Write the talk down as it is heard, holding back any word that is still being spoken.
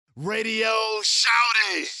Radio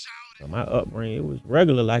Shouty. So my upbringing, it was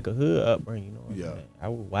regular, like a hood upbringing, you know what I'm saying? I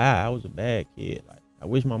was wild. I was a bad kid. Like, I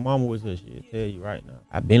wish my mama was here. She'll tell you right now.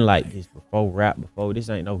 I've been like this before rap, before. This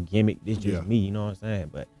ain't no gimmick. This just me, you know what I'm saying?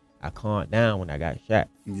 But I calmed down when I got shot.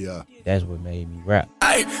 Yeah. That's what made me rap.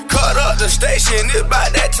 I cut up the station, it's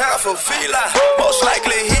about that time for Fila. Most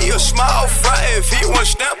likely he a small fry if he was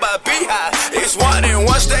stamped by Beehive. It's one in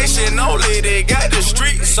one station only, they got the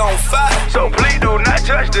streets on fire. So please do not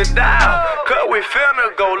touch the dial, cause we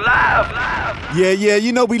finna go live. Yeah,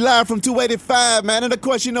 you know we live from 285, man. And of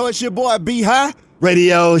course, you know it's your boy B-High.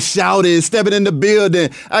 Radio Shouty stepping in the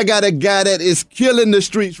building. I got a guy that is killing the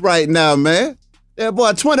streets right now, man. That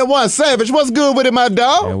boy 21 Savage, what's good with it, my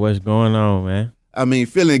dog? Man, what's going on, man? I mean,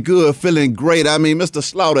 feeling good, feeling great. I mean, Mr.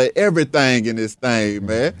 Slaughter, everything in this thing,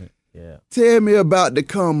 man. Yeah. Tell me about the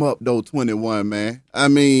come up, though, 21, man. I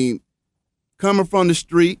mean, coming from the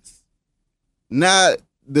streets, now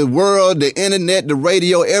the world, the internet, the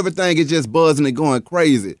radio, everything is just buzzing and going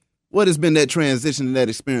crazy. What has been that transition and that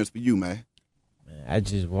experience for you, man? Man, I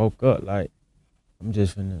just woke up like, I'm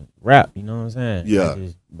just finna rap, you know what I'm saying? Yeah. I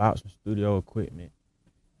just bought some studio equipment.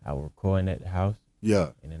 I was recording at the house. Yeah.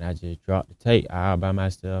 And then I just dropped the tape all by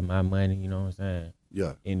myself, my money, you know what I'm saying?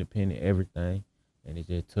 Yeah. Independent, everything. And it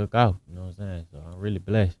just took off, you know what I'm saying? So I'm really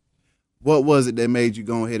blessed. What was it that made you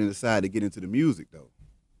go ahead and decide to get into the music, though?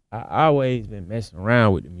 I always been messing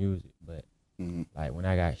around with the music, but like when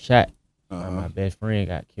I got shot, my best friend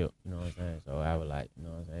got killed, you know what I'm saying? So I was like, you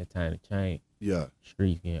know what I'm saying? It's time to change. Yeah.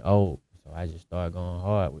 Streets getting old. So I just started going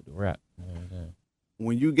hard with the rap, you know what I'm saying?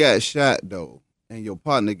 When you got shot, though, and your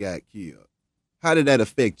partner got killed, how did that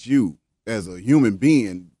affect you as a human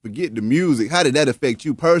being? Forget the music. How did that affect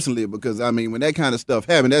you personally? Because, I mean, when that kind of stuff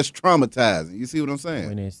happened, that's traumatizing. You see what I'm saying?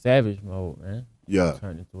 Went in savage mode, man. Yeah.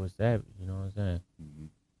 Turned into a savage, you know what I'm saying?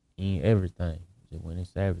 Eating everything. Just went in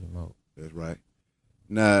savage mode. That's right.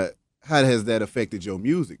 Now, how has that affected your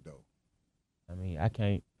music, though? I mean, I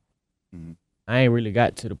can't. I ain't really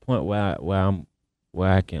got to the point where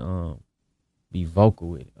I can be vocal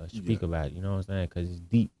with it or speak about it. You know what I'm saying? Because it's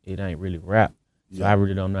deep. It ain't really rap. So I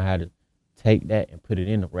really don't know how to take that and put it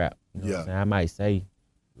in the rap. You know what I'm saying? I might say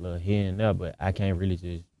a little here and there, but I can't really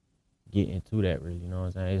just get into that really. You know what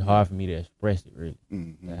I'm saying? It's hard for me to express it really.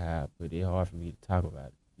 That's how I put it. It's hard for me to talk about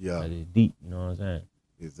it. Yeah. Because it's deep. You know what I'm saying?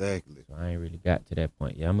 Exactly. So I ain't really got to that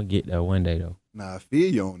point. Yeah, I'm going to get there one day though. Now, I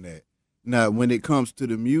feel you on that. Now, when it comes to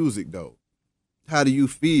the music, though, how do you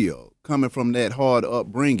feel coming from that hard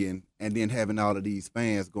upbringing and then having all of these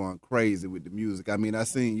fans going crazy with the music? I mean, I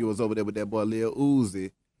seen you was over there with that boy Lil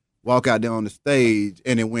Uzi, walk out there on the stage,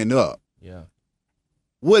 and it went up. Yeah.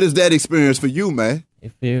 What is that experience for you, man?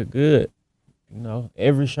 It feel good. You know,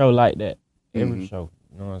 every show like that. Every show.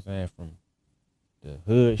 You know what I'm saying? From the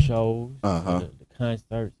hood shows to the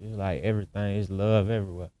concerts. It's like everything. It's love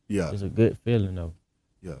everywhere. Yeah. It's a good feeling, though.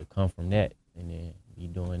 Yeah. To come from that and then be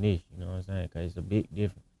doing this. You know what I'm saying? Because it's a big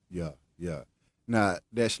difference. Yeah. Now,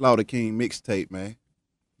 that Slaughter King mixtape, man.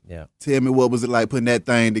 Yeah. Tell me, what was it like putting that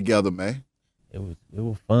thing together, man? It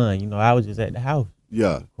was fun. You know, I was just at the house.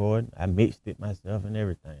 Yeah. Recording. I mixed it myself and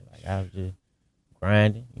everything. Like, I was just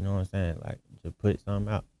grinding. You know what I'm saying? Like, to put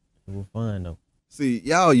something out. It was fun, though. See,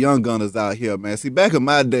 y'all young gunners out here, man. See, back in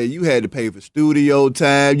my day, you had to pay for studio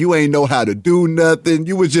time. You ain't know how to do nothing.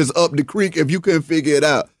 You was just up the creek if you couldn't figure it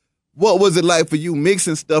out. What was it like for you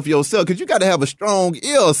mixing stuff yourself? Because you got to have a strong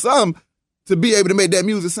ear or something to be able to make that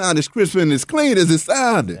music sound as crisp and as clean as it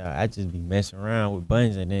sounded. Yeah, I just be messing around with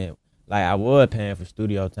buttons and then, like, I was paying for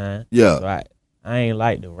studio time. Yeah. So I ain't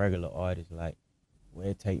like the regular artists, like, where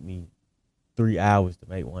it take me 3 hours to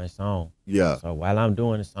make one song. Yeah. So while I'm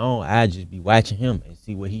doing the song, I just be watching him and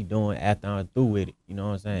see what he doing after I'm through with it. You know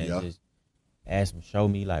what I'm saying? Yeah. Just ask him, show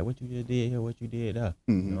me, like, what you just did here, what you did there.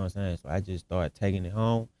 You know what I'm saying? So I just started taking it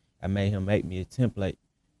home. I made him make me a template,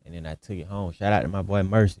 and then I took it home. Shout out to my boy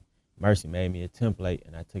Mercy. Mercy made me a template,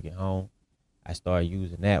 and I took it home. I started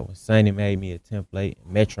using that one. Sonny made me a template,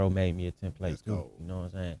 and Metro made me a template too. You know what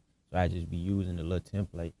I'm saying? So I just be using the little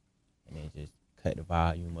template, and then just cut the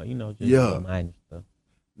volume up, you know, just little minor stuff.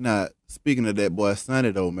 Now, speaking of that boy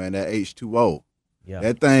Sonny, though, man, that H2O, Yeah.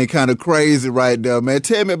 that thing kind of crazy right there, man.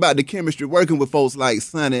 Tell me about the chemistry working with folks like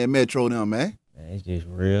Sonny and Metro now, man. Man, it's just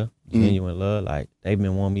real, genuine love. Like, they've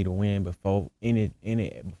been wanting me to win before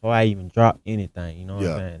before I even dropped anything, you know what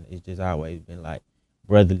I'm saying? It's just always been like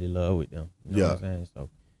brotherly love with them, you know what I'm saying? So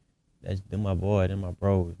them my boy, them my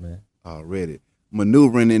bros, man. Already.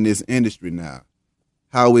 Maneuvering in this industry now,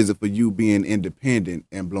 how is it for you being independent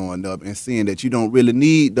and blowing up and seeing that you don't really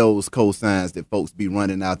need those cosigns that folks be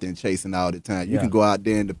running out there and chasing all the time? You can go out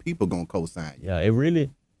there and the people gonna cosign you. Yeah,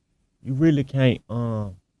 you really can't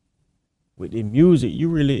with the music,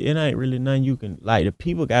 it ain't really nothing you can, like, the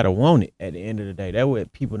people gotta want it at the end of the day. That's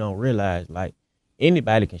what people don't realize. Like,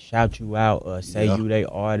 anybody can shout you out or say you they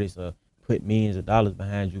artist or put millions of dollars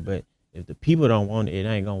behind you, but if the people don't want it, it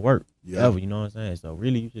ain't gonna work ever, you know what I'm saying? So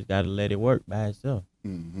really, you just gotta let it work by itself.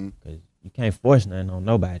 Cause you can't force nothing on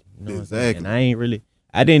nobody, you know what I'm saying? And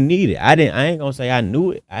I didn't need it. I ain't gonna say I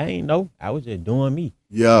knew it. I ain't know. I was just doing me.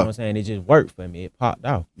 You know what I'm saying? It just worked for me. It popped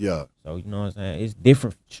off. Yeah. So you know what I'm saying? It's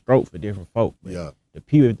different stroke for different folk. Yeah.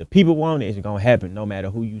 If the people want it, it's gonna happen no matter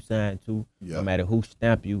who you sign to, no matter who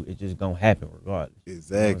stamp you, it's just gonna happen regardless.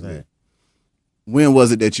 Exactly. You know when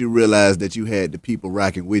was it that you realized that you had the people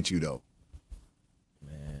rocking with you though?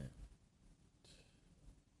 Man.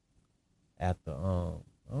 After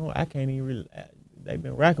I can't even really they've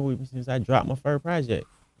been rocking with me since I dropped my first project.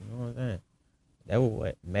 You know what I'm saying? That was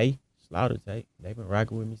what, May? Slaughter Tape. They've been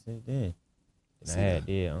rocking with me since then. And I had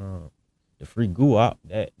the free Guap,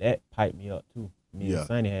 that piped me up too. Me and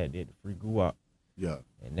Sonny had the free Guap. Yeah.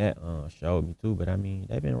 And that showed me too. But I mean,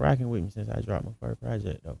 they've been rocking with me since I dropped my first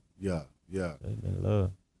project though. Yeah, yeah. So it's been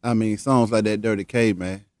love. I mean, songs like that Dirty K,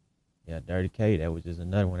 man. Yeah, Dirty K, that was just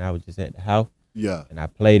another one. I was just at the house. Yeah. And I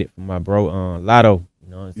played it for my bro Lotto. You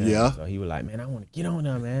know what I'm saying? Yeah. So he was like, man, I want to get on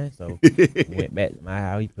there, man. So went back to my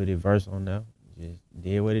house, he put his verse on there. Just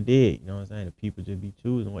did what it did. You know what I'm saying? The people just be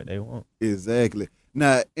choosing what they want. Exactly.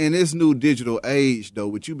 Now, in this new digital age, though,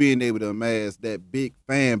 with you being able to amass that big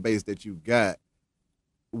fan base that you got,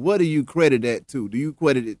 what do you credit that to? Do you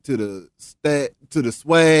credit it to the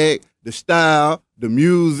swag, the style, the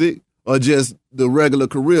music, or just the regular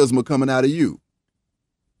charisma coming out of you?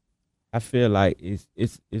 I feel like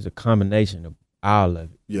it's a combination of all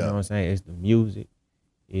of it. Yeah. You know what I'm saying? It's the music,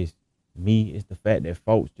 it's me, it's the fact that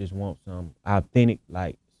folks just want some authentic,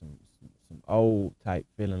 like some old type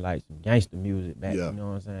feeling, like some gangster music back. Yeah. You know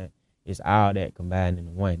what I'm saying? It's all that combined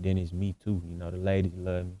in one. Then it's me too. You know, the ladies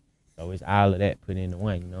love me. So it's all of that put into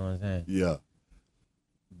one, you know what I'm saying? Yeah.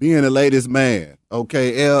 Being the latest man,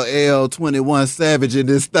 okay, LL 21 Savage in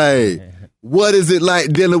this thing. What is it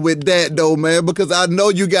like dealing with that, though, man? Because I know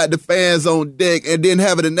you got the fans on deck and then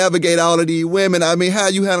having to navigate all of these women. I mean, how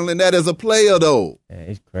you handling that as a player, though? Yeah,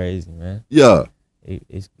 it's crazy, man. Yeah.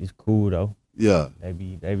 It's cool, though. Yeah. They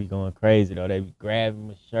be going crazy, though. They be grabbing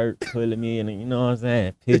my shirt, pulling me in, you know what I'm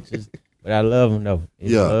saying? Pictures. But I love them, though.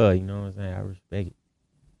 It's love, you know what I'm saying? I respect it.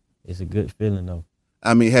 It's a good feeling, though.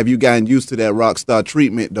 I mean, have you gotten used to that rock star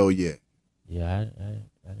treatment, though, yet? Yeah,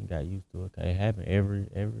 I done got used to it. It happen every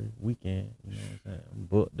weekend. You know what I'm saying? I'm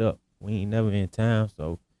booked up. We ain't never in town,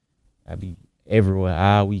 so I be everywhere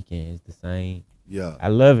all weekend. It's the same. Yeah. I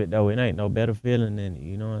love it, though. It ain't no better feeling than it.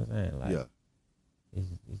 You know what I'm saying? Like, yeah.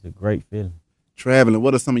 It's a great feeling. Traveling,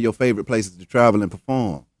 what are some of your favorite places to travel and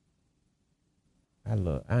perform? I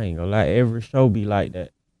ain't gonna lie, every show be like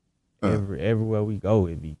that. Everywhere we go,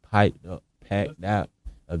 it be piped up, packed out.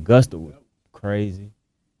 Augusta was crazy.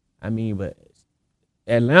 I mean, but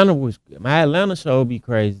my Atlanta show be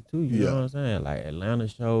crazy too. You know what I'm saying? Like Atlanta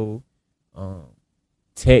show,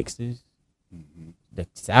 Texas, the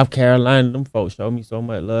South Carolina. Them folks show me so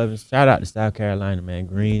much love. And shout out to South Carolina, man.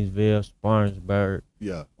 Greensville, Spartanburg,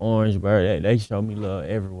 Orangeburg. They show me love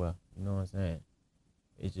everywhere. You know what I'm saying?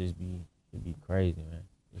 It be crazy, man.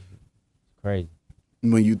 It's crazy.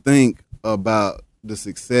 When you think about the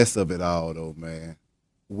success of it all, though, man,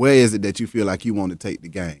 where is it that you feel like you want to take the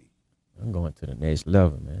game? I'm going to the next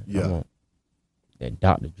level, man. Yeah. I want that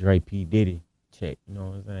Dr. Dre, P. Diddy check. You know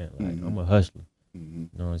what I'm saying? Like, I'm a hustler. You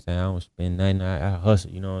know what I'm saying? I don't spend nothing. I hustle.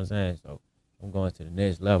 You know what I'm saying? So I'm going to the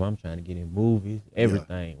next level. I'm trying to get in movies,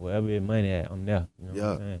 everything. Wherever the money at, I'm there. You know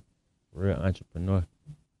what I'm saying? Real entrepreneur.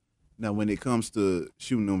 Now, when it comes to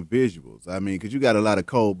shooting them visuals, I mean, because you got a lot of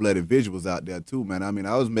cold-blooded visuals out there, too, man. I mean,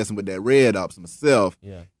 I was messing with that Red Ops myself.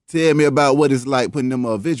 Yeah. Tell me about what it's like putting them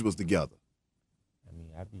visuals together. I mean,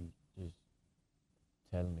 I be just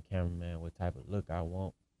telling the cameraman what type of look I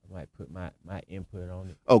want. I might put my input on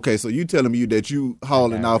it. Okay, so you telling me that you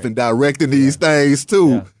hauling off and directing these things, too.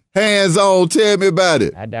 Yeah. Hands-on, tell me about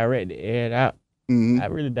it. I directed it out. I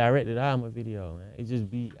really directed all my video,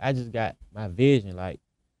 man. I just got my vision, like,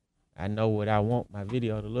 I know what I want my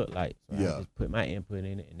video to look like. So I just put my input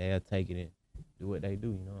in it, and they'll take it and do what they do.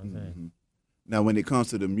 You know what I'm saying? Now, when it comes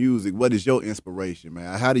to the music, what is your inspiration,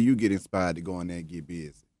 man? How do you get inspired to go in there and get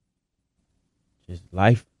busy? Just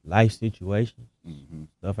life situations,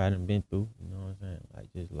 stuff I done been through. You know what I'm saying?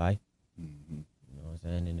 Like just life. You know what I'm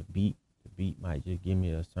saying? And the beat might just give me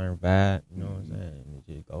a certain vibe. You know what I'm saying? And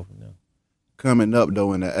it just go from there. Coming up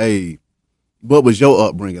though in the A, what was your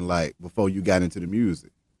upbringing like before you got into the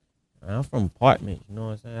music? I'm from apartments, you know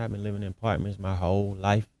what I'm saying? I've been living in apartments my whole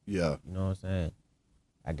life. Yeah. You know what I'm saying?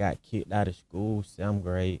 I got kicked out of school, 7th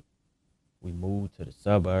grade. We moved to the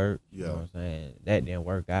suburbs. You know what I'm saying? That didn't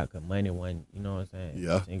work out because money wasn't, you know what I'm saying?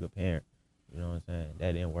 Yeah. Single parent. You know what I'm saying?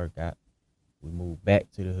 That didn't work out. We moved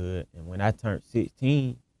back to the hood. And when I turned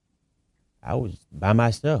 16, I was by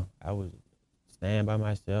myself. I was staying by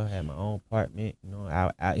myself, had my own apartment, you know,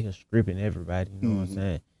 out here stripping everybody, you know what I'm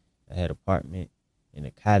saying? I had an apartment in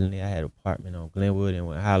the Colony. I had an apartment on Glenwood and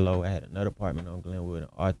Went Hollow. I had another apartment on Glenwood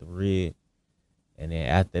and Arthur Red. And then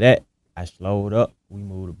after that, I slowed up. We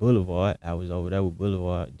moved to Boulevard. I was over there with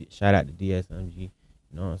Boulevard. Shout out to DSMG. You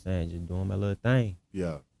know what I'm saying? Just doing my little thing.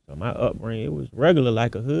 Yeah. So my upbringing, it was regular,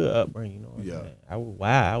 like a hood upbringing. You know what I'm saying? I was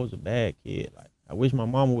wild. I was a bad kid. Like I wish my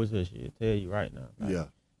mama was here. She'll tell you right now. Like,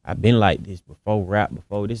 I've been like this before rap.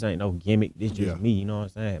 Before this ain't no gimmick. This just me. You know what I'm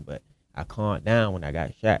saying? But I calmed down when I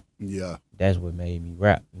got shot. Yeah. That's what made me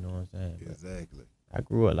rap. You know what I'm saying? Exactly. But I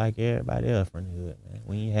grew up like everybody else from the hood, man.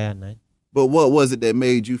 We ain't had nothing. But what was it that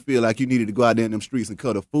made you feel like you needed to go out there in them streets and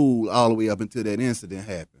cut a fool all the way up until that incident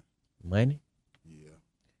happened? Money. Yeah.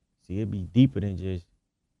 See, it'd be deeper than just,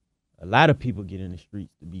 a lot of people get in the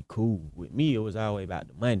streets to be cool. With me, it was always about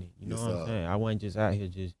the money. You know what I'm saying? I wasn't just out here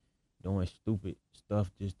just doing stupid stuff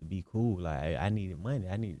just to be cool. Like, I needed money.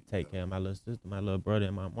 I needed to take care of my little sister, my little brother,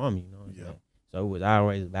 and my mom, you know what I'm saying? So it was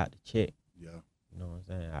always about the check. Yeah. You know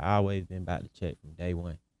what I'm saying? I always been about the check from day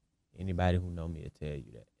one. Anybody who know me will tell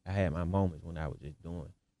you that. I had my moments when I was just doing,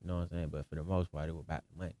 you know what I'm saying? But for the most part, it was about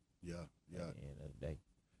the money. Yeah. At the end of the day.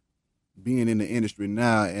 Being in the industry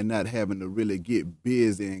now and not having to really get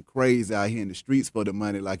busy and crazy out here in the streets for the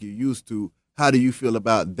money like you used to, how do you feel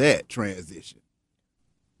about that transition?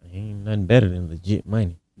 Ain't nothing better than legit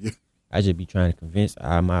money. Yeah. I just be trying to convince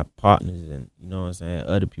all my partners and, you know what I'm saying,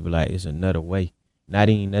 other people like it's another way. Not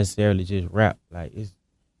even necessarily just rap. Like, it's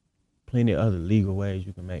plenty of other legal ways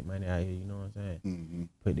you can make money out here, you know what I'm saying? Mm-hmm.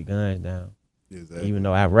 Put the guns down. Exactly. Even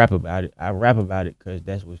though I rap about it because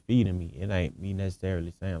that's what's feeding me. It ain't me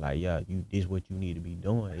necessarily saying like, this what you need to be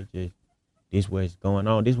doing. It's just, this what's going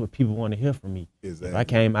on. This what people want to hear from me. Exactly. If I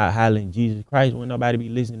came out hollering Jesus Christ, wouldn't nobody be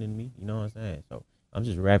listening to me, you know what I'm saying? So I'm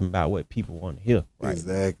just rapping about what people want to hear. Right?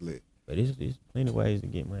 Exactly. But it's plenty of ways to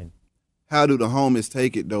get money. How do the homies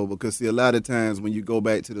take it, though? Because, see, a lot of times when you go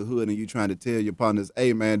back to the hood and you trying to tell your partners,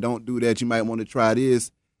 hey, man, don't do that. You might want to try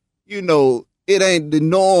this. You know, it ain't the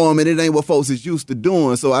norm and it ain't what folks is used to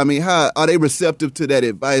doing. So, I mean, how are they receptive to that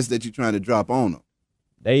advice that you're trying to drop on them?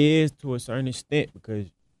 They is to a certain extent because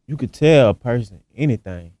you could tell a person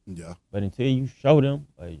anything. Yeah. But until you show them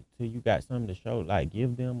or until you got something to show, like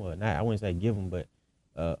give them or not, I wouldn't say give them, but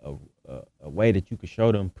a way that you could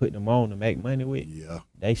show them, put them on to make money with,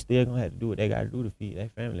 they still gonna have to do what they gotta do to feed their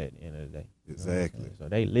family at the end of the day. Exactly. So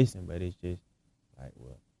they listen, but it's just like,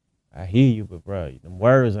 well, I hear you, but bro, them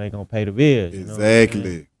words ain't gonna pay the bills.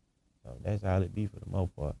 Exactly. So that's all it be for the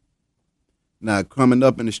most part. Now, coming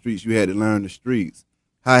up in the streets, you had to learn the streets.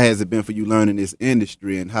 How has it been for you learning this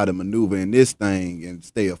industry and how to maneuver in this thing and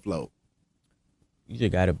stay afloat? You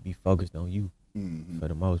just gotta be focused on you. Mm-hmm. For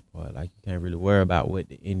the most part, like you can't really worry about what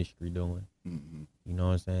the industry doing. Mm-hmm. You know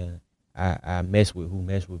what I'm saying? I mess with who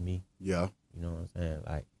mess with me. Yeah. You know what I'm saying?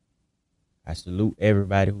 Like, I salute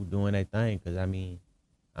everybody who doing their thing because, I mean,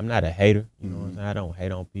 I'm not a hater. You know what I'm saying? I don't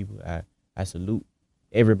hate on people. I salute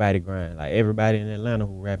everybody grind. Like, everybody in Atlanta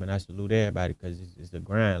who rapping, I salute everybody because it's a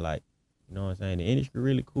grind. Like, you know what I'm saying? The industry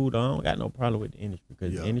really cool, though. I don't got no problem with the industry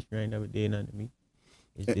because the industry ain't never did nothing to me.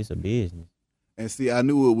 It's a business. And see, I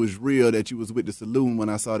knew it was real that you was with the saloon when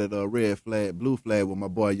I saw that red flag, blue flag with my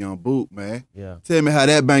boy Young Boot, man. Yeah. Tell me how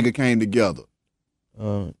that banker came together.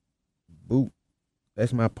 Boot,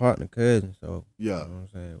 that's my partner cousin, so yeah. You know what I'm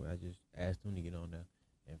saying? I just asked him to get on there.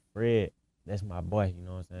 And Fred, that's my boy, you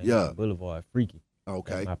know what I'm saying? Yeah. Boulevard Freaky.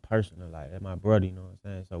 Okay. That's my personal life. That's my brother, you know what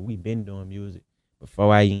I'm saying? So we been doing music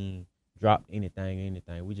before I even dropped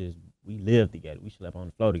anything. We lived together. We slept on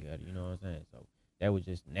the floor together, you know what I'm saying? So that was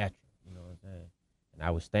just natural. You know what I'm saying? And I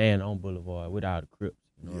was staying on Boulevard with all the Crips.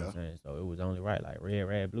 You know what I'm saying? So it was only right, like red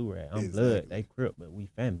rag, blue rag. I'm blood, they Crip, but we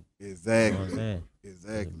family. Exactly. You know what I'm saying?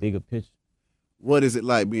 Exactly. It's a bigger picture. What is it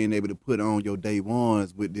like being able to put on your day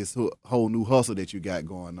ones with this whole new hustle that you got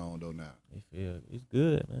going on though now? It's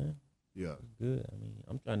good, man. Yeah. It's good. I mean,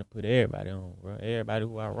 I'm trying to put everybody on, bro. Everybody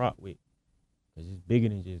who I rock with. Because it's bigger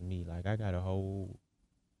than just me. Like, I got a whole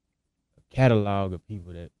catalog of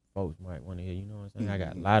people that folks might want to hear. You know what I'm saying? I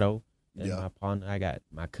got Lotto. That's my partner. I got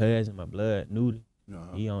my cousin, my blood, Nudie.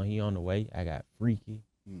 He on the way. I got Freaky.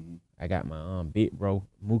 I got my big bro,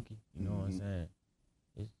 Mookie. You know what I'm saying?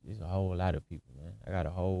 It's a whole lot of people, man. I got a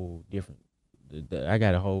whole different, I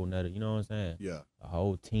got a whole nother, you know what I'm saying? Yeah. A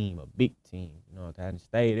whole team, a big team. You know, I done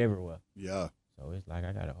stayed everywhere. Yeah. So it's like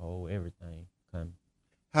I got a whole everything coming.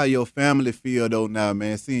 how your family feel though now,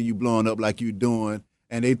 man, seeing you blowing up like you doing,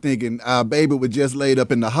 and they thinking our baby was just laid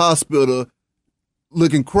up in the hospital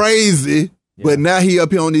looking crazy, but now he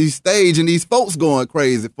up here on these stage and these folks going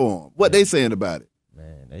crazy for him. What they saying about it?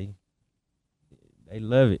 Man, they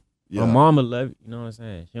love it. Yeah. My mama love it, you know what I'm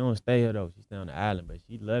saying? She don't stay here though. She stay on the island, but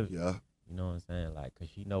she love it. Yeah. You know what I'm saying? Like, cause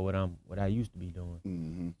she know what I used to be doing.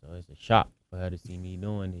 Mm-hmm. So it's a shock for her to see me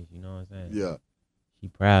doing this, you know what I'm saying? Yeah. She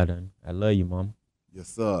proud of me. I love you, mama. Yes,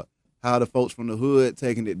 sir. How the folks from the hood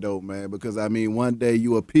taking it though, man? Because I mean, one day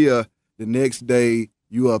you up here, the next day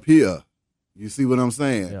you up here. You see what I'm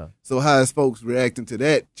saying? Yeah. So how is folks reacting to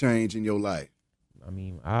that change in your life? I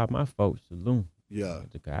mean, all my folks salute. Yeah.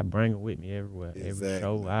 I bring them with me everywhere. Exactly. Every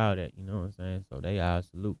show, all that, you know what I'm saying? So they all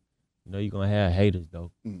salute. You know you're going to have haters,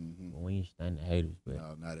 though. Mm-hmm. But we ain't standing haters. But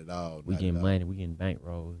no, not at all. we getting money. We getting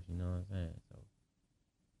bankrolls, you know what I'm saying? So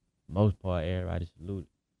most part, everybody salute.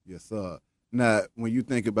 Yes, sir. Now, when you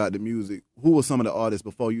think about the music, who were some of the artists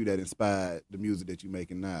before you that inspired the music that you're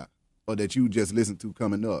making now? Or that you just listened to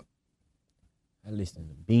coming up? I listen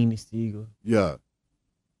to Beanie Siegel, Yeah.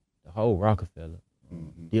 the whole Rockefeller,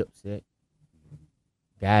 Mm-hmm. Dipset,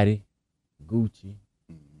 Gotti, Gucci.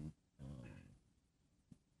 Mm-hmm.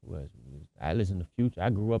 Who else? I listen to Future. I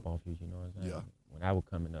grew up on Future, you know what I'm saying? Yeah. When I was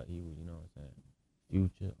coming up, he was, you know what I'm saying?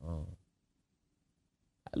 Future.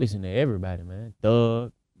 I listen to everybody, man.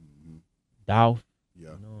 Thug, Mm-hmm. Dolph. Yeah.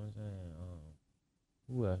 You know what I'm saying?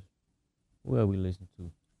 Who else? Who else we listen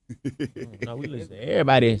to? No, we listen to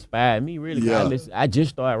everybody inspired me, really. Yeah. I just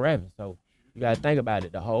started rapping, so you got to think about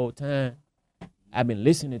it. The whole time, I've been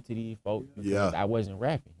listening to these folks because I wasn't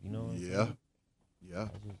rapping, you know what I'm saying? Yeah.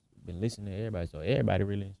 I just been listening to everybody, so everybody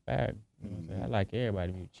really inspired me. You know what I'm saying? I like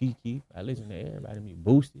everybody music. Chief Keef, I listen to everybody music.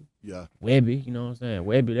 Boosie, Yeah. Webby, you know what I'm saying?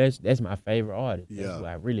 Webby, that's my favorite artist. That's Yeah. who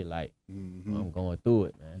I really like. Mm-hmm. I'm going through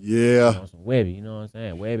it, man. Yeah. On some Webby, you know what I'm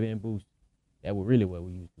saying? Webby and Boosie. That was really what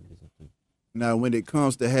we used to listen to. Now, when it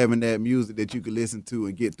comes to having that music that you can listen to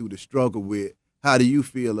and get through the struggle with, how do you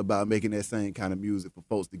feel about making that same kind of music for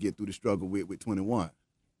folks to get through the struggle with 21?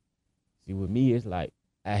 See, with me, it's like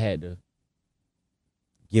I had to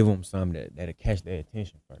give them something that'll catch their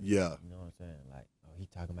attention first. Yeah. You know what I'm saying? Like, oh, he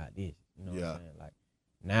talking about this. You know what Yeah. I'm saying? Like,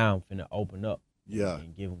 now I'm finna open up Yeah.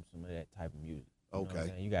 and give them some of that type of music. You know what I'm Okay.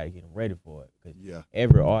 saying? You got to get them ready for it because Yeah.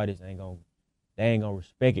 every artist ain't going to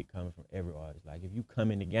respect it coming from every artist. Like, if you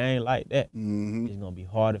come in the game like that, Mm-hmm. it's going to be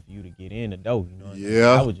harder for you to get in the door. You know what I'm saying?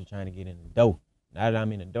 Yeah. I was just trying to get in the door. Now that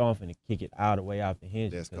I'm in the door, I'm finna kick it all the way off the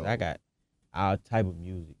hinges That's because cool. I got all type of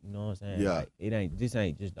music. You know what I'm saying? Yeah. Like, this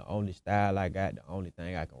ain't just the only style I got, the only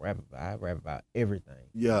thing I can rap about. I rap about everything.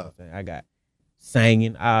 You know Yeah. what I'm saying? I got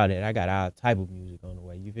singing, all that. I got all type of music on the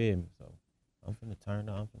way. You feel me? So I'm finna turn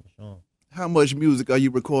on. I'm finna show 'em. How much music are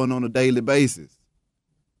you recording on a daily basis?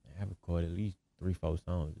 I record at least 3-4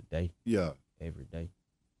 songs a day, Yeah. every day.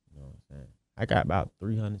 You know what I'm saying? I got about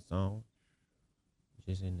 300 songs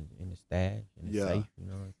just in the stash, in the Yeah. safe. You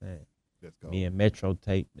know what I'm saying? Let's go. Me and Metro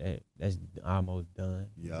tape, that's almost done.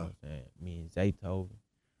 You know Yeah. what I'm saying? Me and Zaytoven,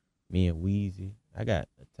 me and Weezy. I got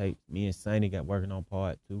a tape. Me and Sonny got working on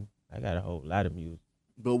part 2. I got a whole lot of music.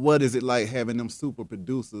 But what is it like having them super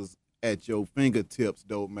producers at your fingertips,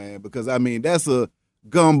 though, man? Because, I mean, that's a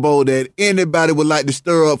gumbo that anybody would like to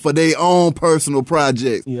stir up for their own personal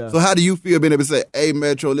projects. Yeah. So how do you feel being able to say, hey,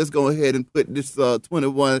 Metro, let's go ahead and put this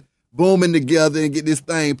 21 booming together and get this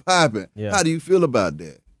thing popping? Yeah. How do you feel about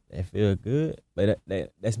that? That feel good, but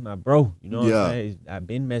that's my bro. You know what Yeah. I'm saying? I've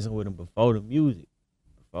been messing with him before the music,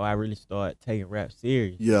 before I really started taking rap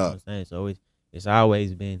serious. You know Yeah. what I'm saying? So it's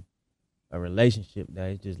always been a relationship that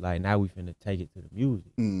it's just like now we finna take it to the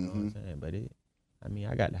music. You know what I'm saying? But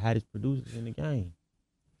I got the hottest producers in the game.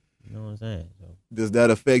 You know what I'm saying? So Does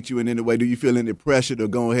that affect you in any way? Do you feel any pressure to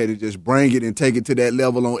go ahead and just bring it and take it to that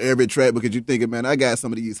level on every track because you're thinking, man, I got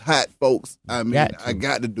some of these hot folks. I mean, I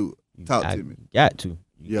got to do it. Talk to me. Got to.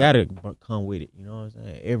 You Yeah. gotta come with it. You know what I'm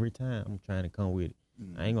saying? Every time I'm trying to come with it.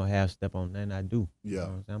 I ain't gonna have step on nothing I do. You Yeah. know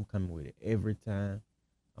what I'm saying? I'm coming with it every time.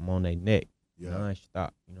 I'm on their neck. Yeah.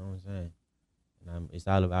 Non-stop. You know what I'm saying? And it's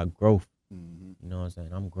all about growth. Mm-hmm. You know what I'm saying?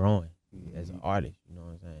 I'm growing as an artist. You know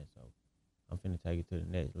what I'm saying? So I'm finna take it to the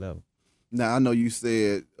next level. Now I know you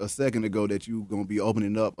said a second ago that you gonna be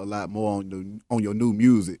opening up a lot more on your new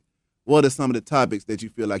music. What are some of the topics that you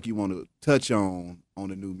feel like you want to touch on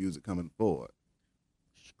the new music coming forward?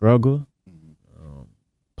 Struggle. Mm-hmm.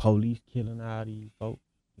 Police killing all these folks.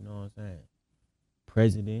 You know what I'm saying?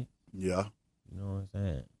 President. Yeah. You know what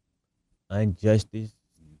I'm saying? Injustice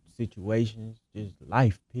situations, just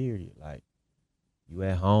life, period. Like, You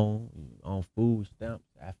at home, you on food stamps.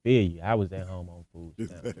 I feel you. I was at home on food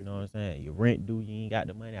stamps. You know what I'm saying? Your rent due, you ain't got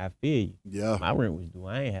the money. I feel you. Yeah. My rent was due.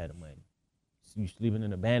 I ain't had the money. So you sleeping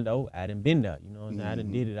in a bando, I done been there. You know what I'm saying? I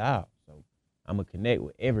done did it all. So I'm going to connect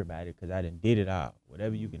with everybody because I done did it all.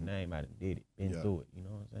 Whatever you can name, I done did it. Been through it. You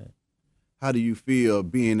know what I'm saying? How do you feel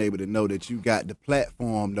being able to know that you got the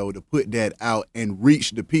platform, though, to put that out and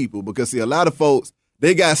reach the people? Because, see, a lot of folks,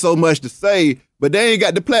 they got so much to say, but they ain't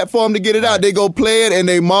got the platform to get it out. They go play it, and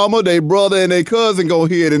they mama, they brother, and they cousin go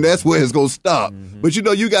hear it, and that's where it's going to stop. But, you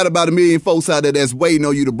know, you got about 1 million folks out there that's waiting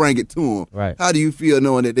on you to bring it to them. Right. How do you feel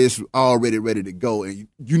knowing that it's already ready to go, and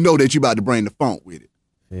you know that you about to bring the funk with it?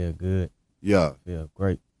 Feel good. Yeah. Feel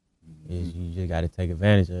great. You just got to take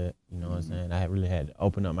advantage of it. You know what I'm saying? I really had to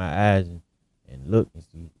open up my eyes and look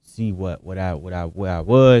and see where I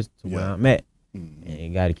was to where I'm at. And you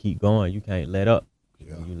got to keep going. You can't let up.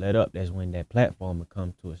 When you let up, that's when that platform will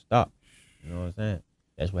come to a stop. You know what I'm saying?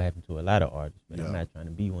 That's what happened to a lot of artists. But I'm not trying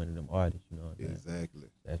to be one of them artists. You know what I'm saying? Exactly.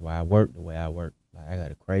 That's why I work the way I work. Like, I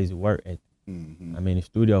got a crazy work ethic. I'm in the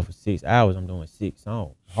studio for 6 hours. I'm doing 6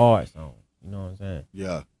 songs, hard songs. You know what I'm saying?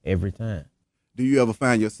 Yeah. Every time. Do you ever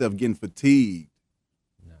find yourself getting fatigued?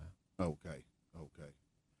 Nah. Okay.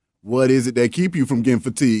 What is it that keep you from getting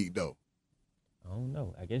fatigued, though? I don't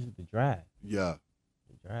know. I guess it's the drive. Yeah.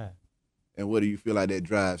 The drive. And what do you feel like that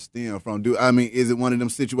drive stem from? Is it one of them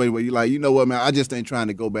situations where you're like, you know what, man, I just ain't trying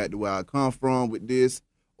to go back to where I come from with this?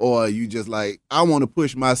 Or you just like, I want to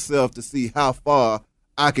push myself to see how far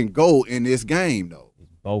I can go in this game, though?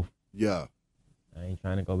 It's both. Yeah. I ain't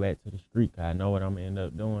trying to go back to the street 'cause I know what I'm going to end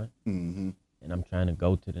up doing. Mm-hmm. And I'm trying to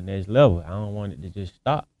go to the next level. I don't want it to just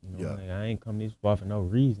stop. You know, Yeah. like, I ain't come this far for no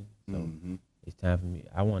reason. So it's time for me.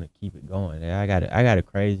 I want to keep it going. I got a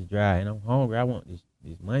crazy drive, and I'm hungry. I want this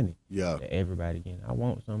money. Yeah. That everybody getting. I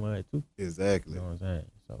want some of it too. Exactly. You know what I'm saying?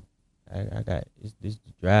 So I got this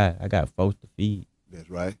the drive. I got folks to feed.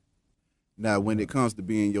 That's right. Now, when it comes to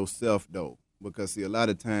being yourself, though, because, see, a lot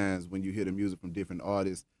of times when you hear the music from different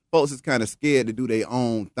artists, folks is kind of scared to do their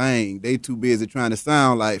own thing. They too busy trying to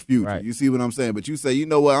sound like Future. Right. You see what I'm saying? But you say, you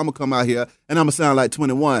know what, I'm going to come out here and I'm going to sound like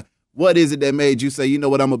 21. What is it that made you say, you know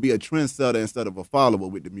what, I'm going to be a trendsetter instead of a follower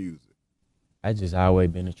with the music? I just always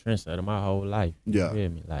been a trendsetter my whole life. You Yeah. feel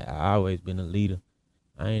me? Like, I always been a leader.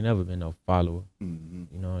 I ain't never been no follower.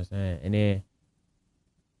 Mm-hmm. You know what I'm saying? And then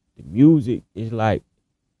the music is like,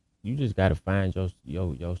 you just gotta find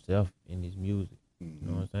yourself in this music. You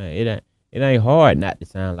know what I'm saying? It ain't hard not to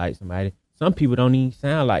sound like somebody. Some people don't even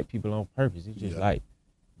sound like people on purpose. It's just like,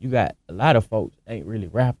 you got a lot of folks ain't really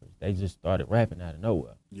rappers. They just started rapping out of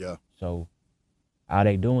nowhere. Yeah. So all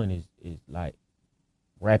they doing is like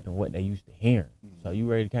rapping what they used to hearing. So you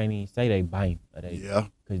really can't even say they bang or they, Yeah.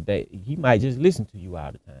 cause he might just listen to you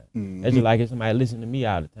all the time. That's just like if somebody listen to me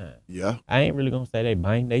all the time. Yeah. I ain't really gonna say they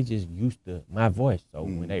bang. They just used to my voice. So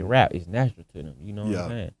when they rap, it's natural to them. You know what I'm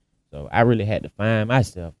saying? So I really had to find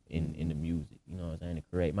myself in the music. You know what I'm saying? To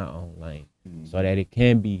create my own lane, so that it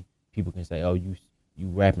can be people can say, oh, you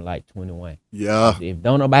rapping like 21. Yeah. If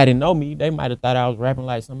don't nobody know me, they might have thought I was rapping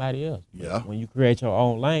like somebody else. But Yeah. when you create your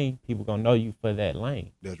own lane, people gonna know you for that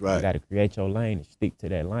lane. That's You right. got to create your lane and stick to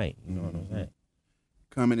that lane. You know what I'm saying?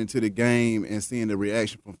 Coming into the game and seeing the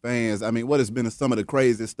reaction from fans, I mean, what has been some of the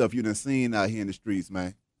craziest stuff you done seen out here in the streets,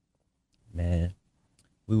 man? Man,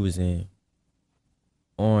 we was in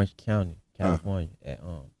Orange County, California, at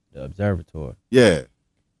the observatory. Yeah.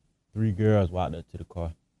 3 girls walked up to the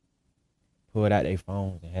car, pulled out their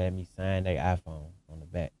phones, and had me sign their iPhone on the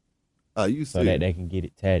back You so see. that they can get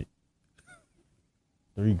it tatted.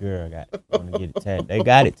 3 girls want to get it tatted. They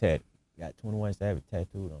got it tatted. Got 21 Savage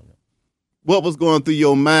tattooed on them. What was going through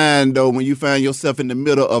your mind, though, when you found yourself in the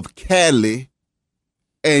middle of Cali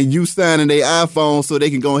and you signing their iPhone so they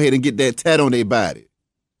can go ahead and get that tat on their body?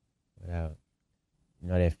 Without, you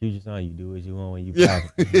know that Future song, you do what you want when you Yeah.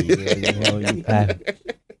 poppin'. You do what you want when you poppin'.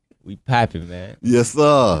 We poppin', man. Yes,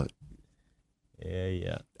 sir.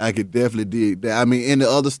 Yeah. I could definitely dig that. I mean, in the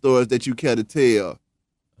other stories that you care to tell.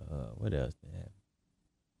 What else did happen?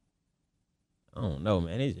 I don't know,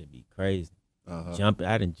 man. It just be crazy. Uh-huh.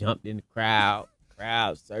 I done jumped in the crowd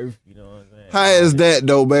surf, you know what I'm saying? How is that,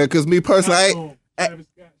 though, man? Because me personally, Travis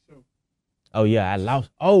Scott show. Oh, yeah, I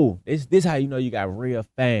lost. Oh, this how you know you got real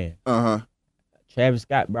fans. Travis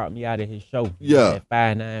Scott brought me out of his show. Yeah. At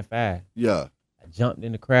 595. Yeah. I jumped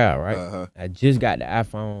in the crowd, right? Uh-huh. I just got the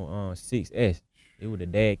iPhone 6S. It was the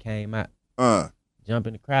day it came out. Jump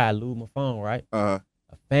in the crowd, lose my phone, right? A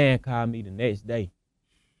fan called me the next day.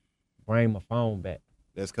 Bring my phone back.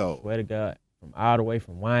 That's cold. Swear to God, from all the way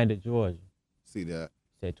from Winder, Georgia. See that?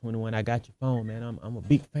 Said, 21, I got your phone, man. I'm a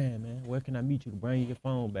big fan, man. Where can I meet you to bring your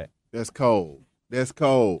phone back? That's cold. That's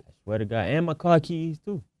cold. I swear to God. And my car keys,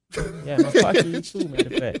 too. Yeah, my car keys, too,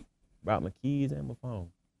 matter of fact. Brought my keys and my phone.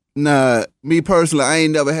 Nah, me personally, I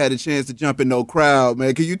ain't never had a chance to jump in no crowd,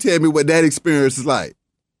 man. Can you tell me what that experience is like?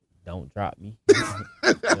 Don't drop me. You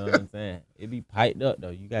know what I'm saying? It be piped up, though.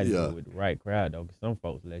 You got to do it with the right crowd, though, because some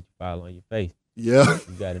folks let you fall on your face. Yeah.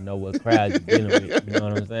 You got to know what crowd you're dealing with. You know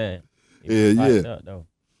what I'm saying? It be piped up, though.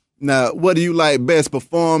 Now, what do you like best,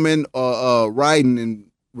 performing or writing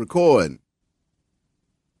and recording?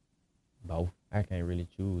 Both. I can't really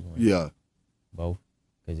choose one. Yeah. Both.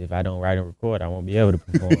 Because if I don't write and record, I won't be able to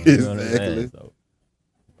perform. You know what I'm saying? So,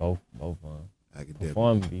 both fun.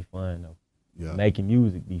 Performing be fun, though. Yeah. Making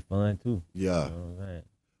music be fun, too. Yeah. You know what I'm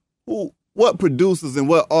saying? What producers and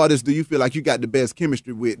what artists do you feel like you got the best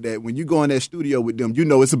chemistry with, that when you go in that studio with them, you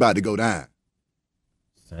know it's about to go down?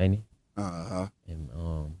 Saini. Uh-huh. And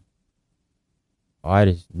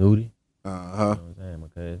artist, Nudie. Uh-huh. You know what I'm saying? My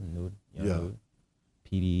cousin, Nudie. Young Nudie.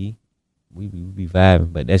 PDE. We be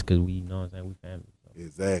vibing, but that's because we, you know what I'm saying, we family. So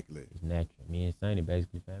exactly. It's natural. Me and Saini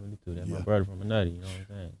basically family, too. That's my brother from another, you know what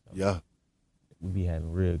I'm saying? So yeah. We be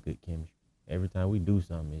having real good chemistry. Every time we do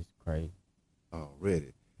something, it's crazy.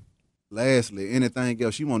 Already. Lastly, anything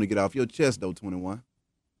else you want to get off your chest, though, 21?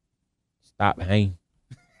 Stop hanging.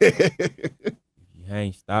 If you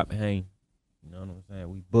hang, stop hanging. You know what I'm saying?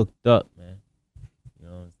 We booked up, man. You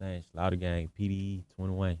know what I'm saying? Slaughter Gang, PDE,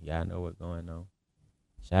 21. Y'all know what's going on.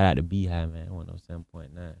 Shout out to Beehive, man.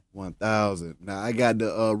 107.9. 1,000. Now, I got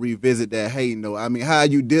to revisit that hating, though. I mean, how are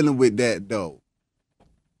you dealing with that, though?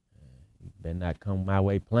 You better not come my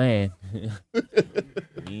way playing. We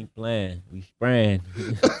ain't playing. We spraying.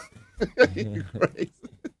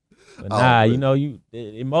 But nah, you know,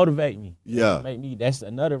 it motivate me. Yeah. That's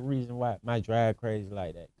another reason why my drive crazy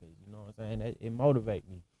like that. Cause you know what I'm saying? It motivate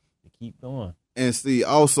me to keep going. And see,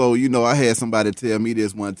 also, you know, I had somebody tell me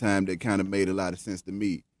this one time that kind of made a lot of sense to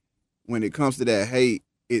me. When it comes to that hate,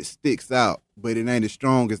 it sticks out, but it ain't as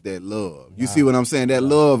strong as that love. You see what I'm saying? That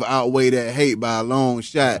love outweigh that hate by a long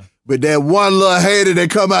shot. But that one little hater that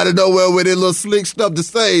come out of nowhere with that little slick stuff to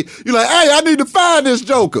say, you're like, hey, I need to find this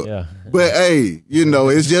joker. Yeah. But hey, you know,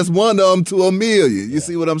 it's just one of them to a million. You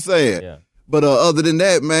see what I'm saying? Yeah. But other than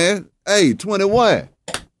that, man, hey, 21.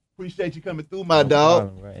 Appreciate you coming through, my dog.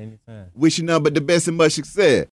 Problem, right? Anytime. Wish you nothing but the best and much success.